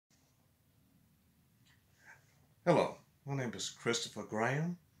Hello, my name is Christopher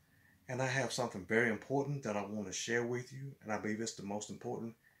Graham, and I have something very important that I want to share with you, and I believe it's the most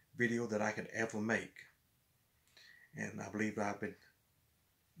important video that I could ever make. And I believe I've been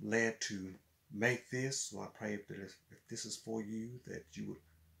led to make this, so I pray that if this is for you, that you would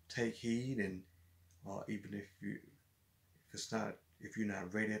take heed, and even if you're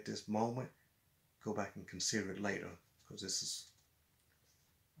not ready at this moment, go back and consider it later, because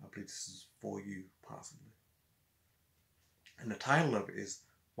I believe this is for you possibly. And the title of it is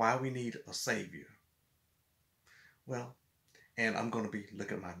Why We Need a Savior. Well, and I'm going to be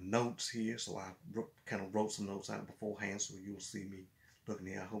looking at my notes here, so I kind of wrote some notes out beforehand, so you'll see me looking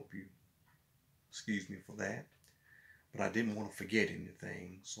here. I hope you excuse me for that. But I didn't want to forget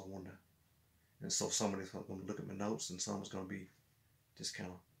anything, so and so some of this I'm going to look at my notes, and some is going to be just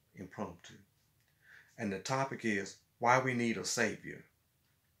kind of impromptu. And the topic is why we need a Savior.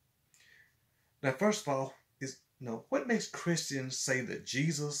 Now, first of all, what makes Christians say that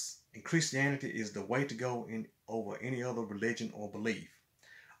Jesus and Christianity is the way to go over any other religion or belief?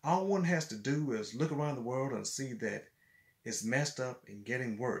 All one has to do is look around the world and see that it's messed up and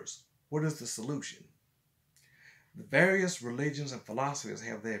getting worse. What is the solution? The various religions and philosophies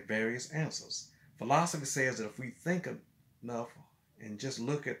have their various answers. Philosophy says that if we think enough and just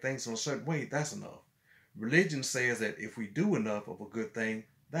look at things in a certain way, that's enough. Religion says that if we do enough of a good thing,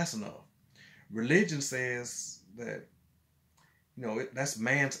 that's enough. Religion says that, that's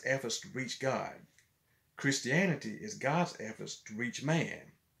man's efforts to reach God. Christianity is God's efforts to reach man.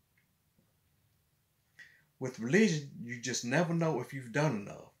 With religion, you just never know if you've done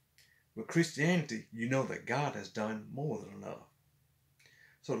enough. With Christianity, you know that God has done more than enough.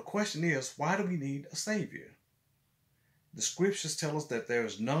 So the question is, why do we need a Savior? The scriptures tell us that there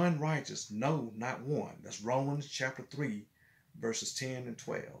is none righteous, no, not one. That's Romans chapter 3, verses 10 and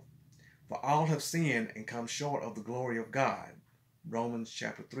 12. For all have sinned and come short of the glory of God. Romans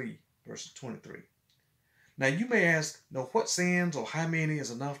chapter 3, verse 23. Now you may ask, what sins or how many is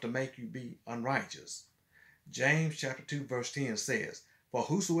enough to make you be unrighteous? James chapter 2, verse 10 says, For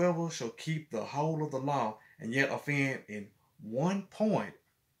whosoever shall keep the whole of the law and yet offend in one point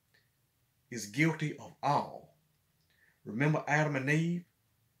is guilty of all. Remember Adam and Eve?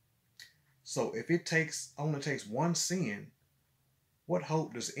 So if it only takes one sin, what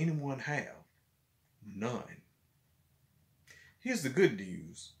hope does anyone have? None. Here's the good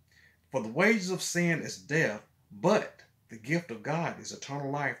news. For the wages of sin is death, but the gift of God is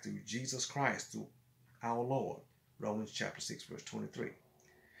eternal life through Jesus Christ, through our Lord. Romans chapter 6, verse 23.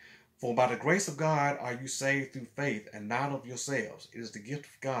 For by the grace of God are you saved through faith, and not of yourselves. It is the gift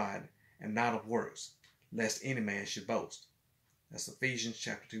of God, and not of works, lest any man should boast. That's Ephesians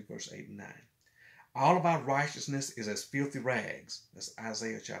chapter 2, verse 8 and 9. All of our righteousness is as filthy rags. That's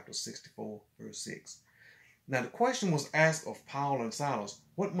Isaiah chapter 64, verse 6. Now the question was asked of Paul and Silas,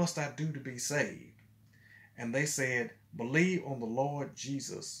 what must I do to be saved? And they said, believe on the Lord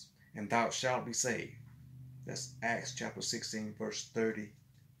Jesus, and thou shalt be saved. That's Acts chapter 16, verse 30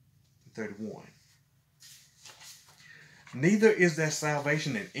 and 31. Neither is there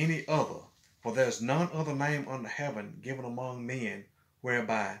salvation in any other, for there is none other name under heaven given among men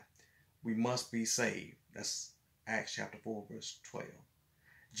whereby we must be saved. That's Acts chapter 4, verse 12.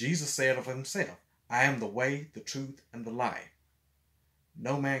 Jesus said of himself, I am the way, the truth, and the life.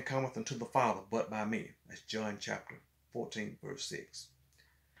 No man cometh unto the Father but by me. That's John chapter 14, verse 6.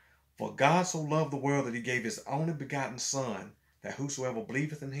 For God so loved the world that he gave his only begotten Son, that whosoever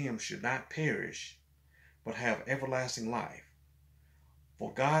believeth in him should not perish, but have everlasting life.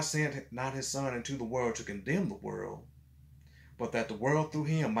 For God sent not his Son into the world to condemn the world, but that the world through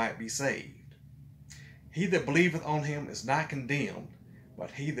him might be saved. He that believeth on him is not condemned,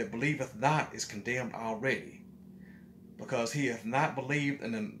 but he that believeth not is condemned already, because he hath not believed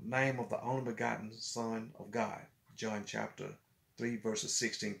in the name of the only begotten Son of God. John chapter 3, verses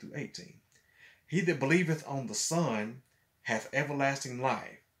 16 through 18. He that believeth on the Son hath everlasting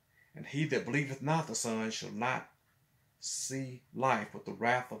life, and he that believeth not the Son shall not see life, but the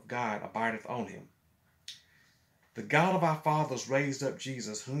wrath of God abideth on him. The God of our fathers raised up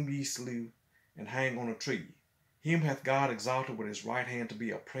Jesus, whom ye slew and hanged on a tree. Him hath God exalted with his right hand to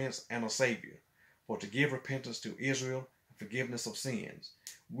be a prince and a savior, for to give repentance to Israel and forgiveness of sins.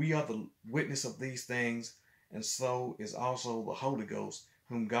 We are the witness of these things, and so is also the Holy Ghost,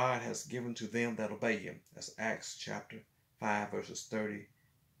 whom God has given to them that obey him. That's Acts chapter 5, verses 30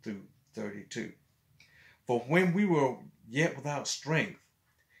 through 32. For when we were yet without strength,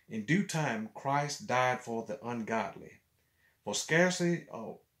 in due time Christ died for the ungodly. For scarcely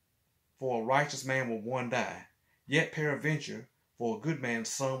for a righteous man will one die, yet peradventure for a good man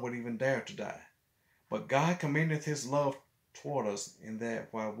some would even dare to die. But God commendeth his love toward us in that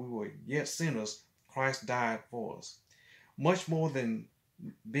while we were yet sinners, Christ died for us. Much more than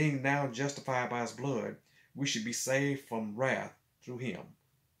being now justified by his blood, we should be saved from wrath through him.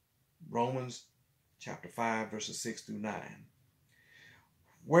 Romans chapter 5, verses 6 through 9.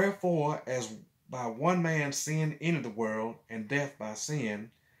 Wherefore, as by one man sin entered the world, and death by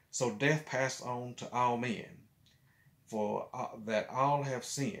sin, so death passed on to all men, for that all have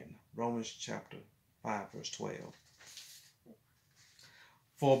sinned. Romans chapter 5, verse 12.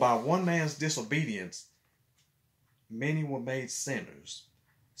 For by one man's disobedience, many were made sinners.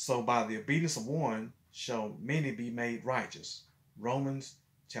 So by the obedience of one shall many be made righteous. Romans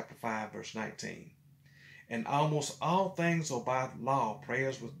chapter 5, verse 19. And almost all things are by law,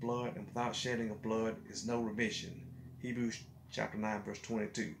 prayers with blood, and without shedding of blood is no remission. Hebrews chapter 9, verse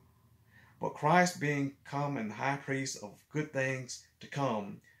 22. But Christ being come and high priest of good things to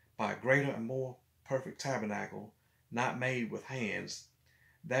come, by a greater and more perfect tabernacle, not made with hands,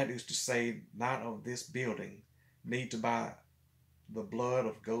 that is to say, not of this building, need to buy the blood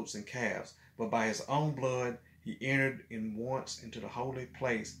of goats and calves, but by his own blood he entered in once into the holy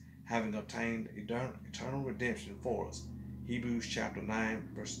place, having obtained eternal redemption for us. Hebrews chapter 9,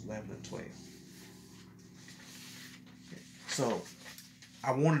 verses 11 and 12. So,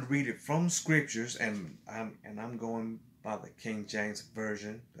 I wanted to read it from scriptures, and I'm going by the King James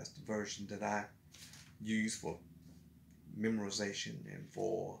Version. That's the version that I use for memorization and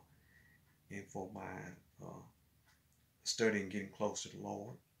for my studying, getting close to the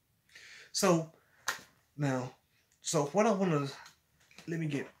Lord. So what I want to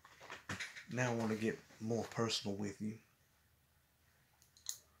I want to get more personal with you.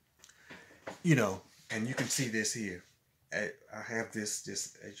 You know, and you can see this here. I have this,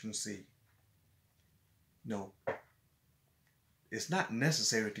 as you can see. No, it's not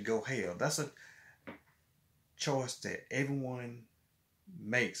necessary to go hell. That's a choice that everyone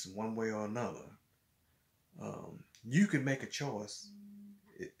makes one way or another. You can make a choice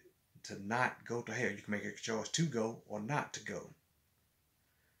to not go to hell. You can make a choice to go or not to go.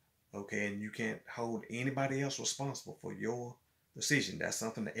 Okay, and you can't hold anybody else responsible for your decision. That's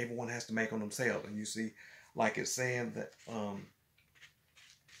something that everyone has to make on themselves. And you see, like it's saying that,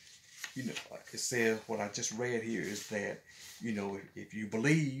 you know, it says what I just read here is that, you know, if you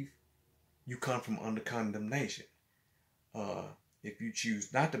believe, you come from under condemnation. If you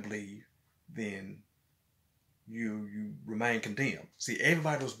choose not to believe, then you remain condemned. See,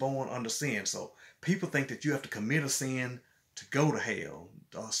 everybody was born under sin, so people think that you have to commit a sin to go to hell,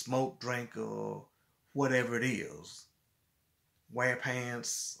 or smoke, drink, or whatever it is, wear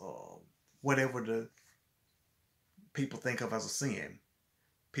pants, or whatever the people think of as a sin.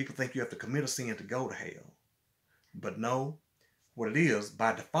 People think you have to commit a sin to go to hell. But no, what it is,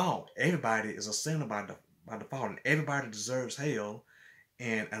 by default, everybody is a sinner by default, and everybody deserves hell.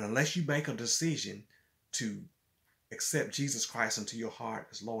 And unless you make a decision to accept Jesus Christ into your heart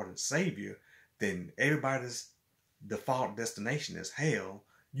as Lord and Savior, then everybody's default destination is hell.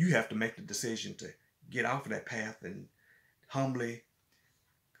 You have to make the decision to get off of that path and humbly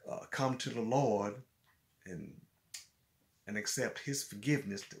come to the Lord and accept his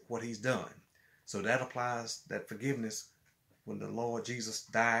forgiveness to what he's done. So that applies, that forgiveness, when the Lord Jesus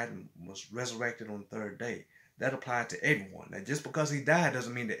died and was resurrected on the third day. That applied to everyone. Now, just because he died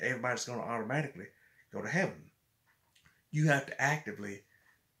doesn't mean that everybody's going to automatically go to heaven. You have to actively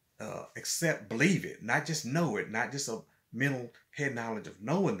accept, believe it, not just know it, not just a mental head knowledge of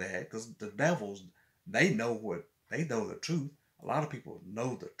knowing that, because the devils, they know the truth. A lot of people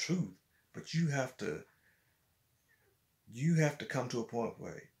know the truth, but you have to come to a point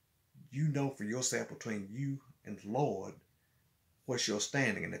where you know for yourself, between you and the Lord, what's your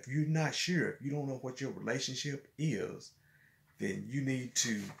standing. And if you're not sure, if you don't know what your relationship is, then you need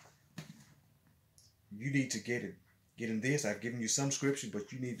to get in this. I've given you some scripture,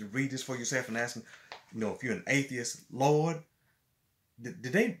 but you need to read this for yourself and ask them, you know, if you're an atheist, Lord,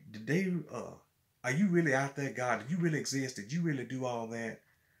 are you really out there, God? Did you really exist? Did you really do all that?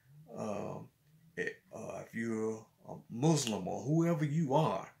 If you're a Muslim or whoever you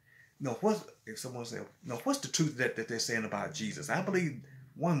are, if someone says, what's the truth that they're saying about Jesus? I believe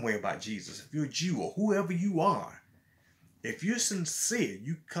one way about Jesus. If you're a Jew or whoever you are, if you're sincere,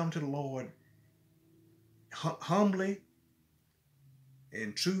 you come to the Lord humbly,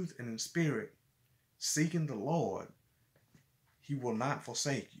 in truth and in spirit, seeking the Lord, he will not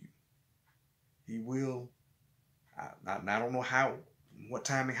forsake you. He will, I don't know what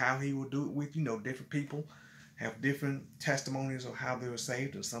timing, how he will do it with you. Different people have different testimonies of how they were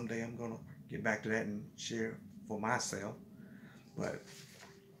saved, and someday I'm going to get back to that and share for myself. But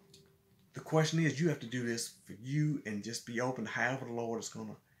the question is, you have to do this for you and just be open to however the Lord is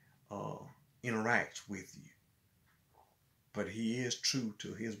going to interact with you. But he is true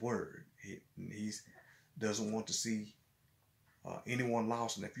to his word. He doesn't want to see anyone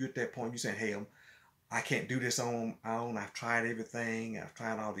lost. And if you're at that point, you're saying, hey, I can't do this on my own. I've tried everything. I've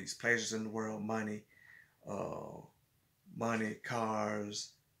tried all these pleasures in the world, money,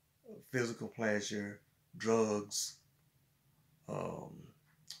 cars, physical pleasure, drugs,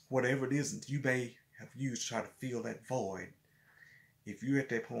 whatever it is that you may have used to try to fill that void. If you're at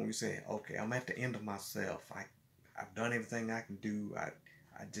that point, you say, okay, I'm at the end of myself. I've done everything I can do. I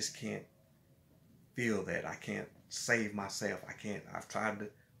just can't feel that. I can't save myself. I've tried to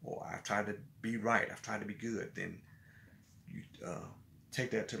be right. I've tried to be good. Then you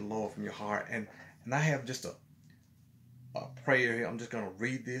take that to the Lord from your heart. And I have just a prayer here. I'm just going to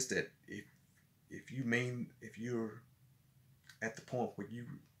read this, that if you're at the point where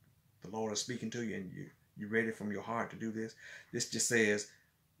the Lord is speaking to you and you're ready from your heart to do this, this just says,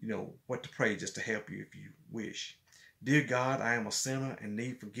 what to pray just to help you if you wish. Dear God, I am a sinner and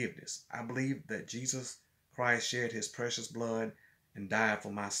need forgiveness. I believe that Jesus Christ shed his precious blood and died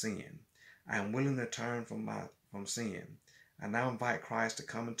for my sin. I am willing to turn from sin. I now invite Christ to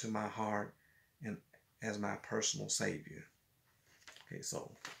come into my heart and as my personal Savior. Okay,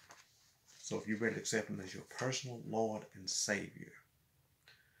 so if you're ready to accept him as your personal Lord and Savior.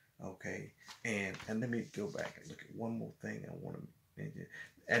 Okay, and let me go back and look at one more thing I want to mention.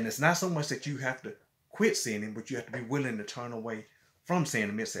 And it's not so much that you have to quit sinning, but you have to be willing to turn away from sin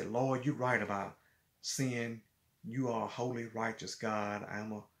and say, Lord, you're right about sin. You are a holy, righteous God.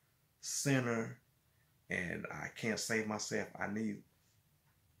 I'm a sinner and I can't save myself. I need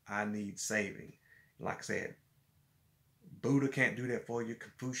saving. Like I said, Buddha can't do that for you.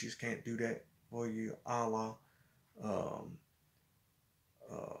 Confucius can't do that for you. Allah.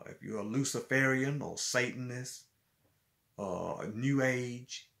 If you're a Luciferian or Satanist, New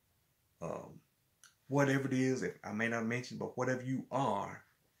Age, whatever it is, if I may not mention, but whatever you are,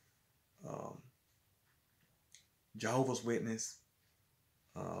 Jehovah's Witness,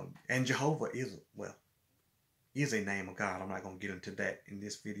 and Jehovah is a name of God. I'm not going to get into that in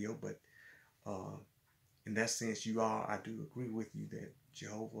this video, but in that sense, I do agree with you that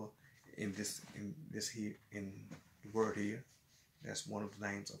Jehovah in the word here, that's one of the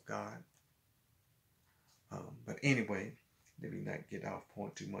names of God. But anyway, let me not get off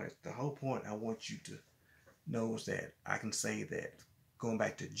point too much. The whole point I want you to know is that I can say that going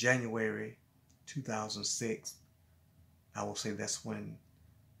back to January 2006, I will say that's when,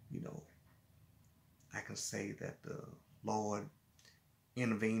 I can say that the Lord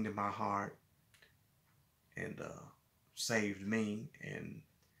intervened in my heart and saved me, and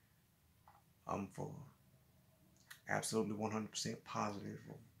I'm for absolutely 100% positive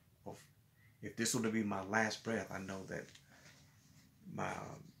of if this were to be my last breath, I know that my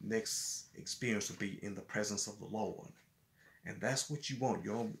next experience will be in the presence of the Lord. And that's what you want.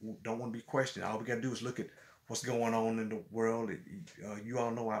 You don't want to be questioned. All we got to do is look at what's going on in the world. You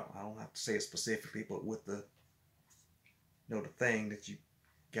all know, I don't have to say it specifically, but with the thing that you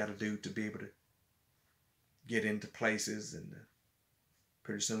got to do to be able to get into places and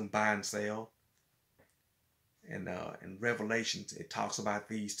pretty soon buy and sell. And in Revelations, it talks about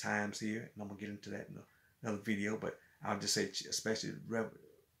these times here, and I'm going to get into that in another video, but I'll just say, especially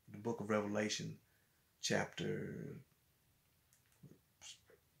the book of Revelation, chapter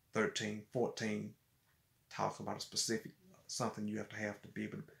 13, 14, talks about a specific, something you have to be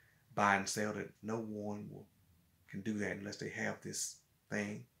able to buy and sell, that no one can do that unless they have this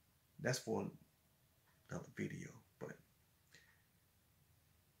thing. That's for another video, but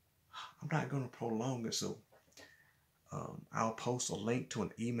I'm not going to prolong it, so I'll post a link to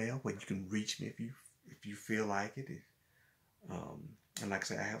an email where you can reach me if you feel like it. And like I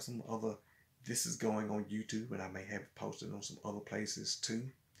said, I have some other, this is going on YouTube, and I may have it posted on some other places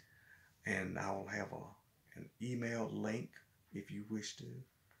too. And I'll have an email link if you wish to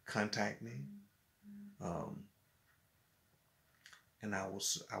contact me. And I would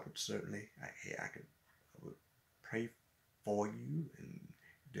certainly, I would pray for you, and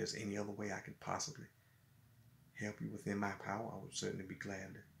if there's any other way I could possibly help you within my power, I would certainly be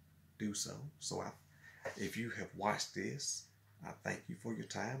glad to do so. So if you have watched this, I thank you for your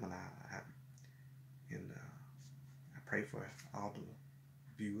time, and I pray for all the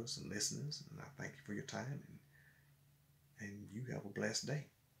viewers and listeners, and I thank you for your time, and you have a blessed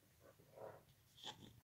day.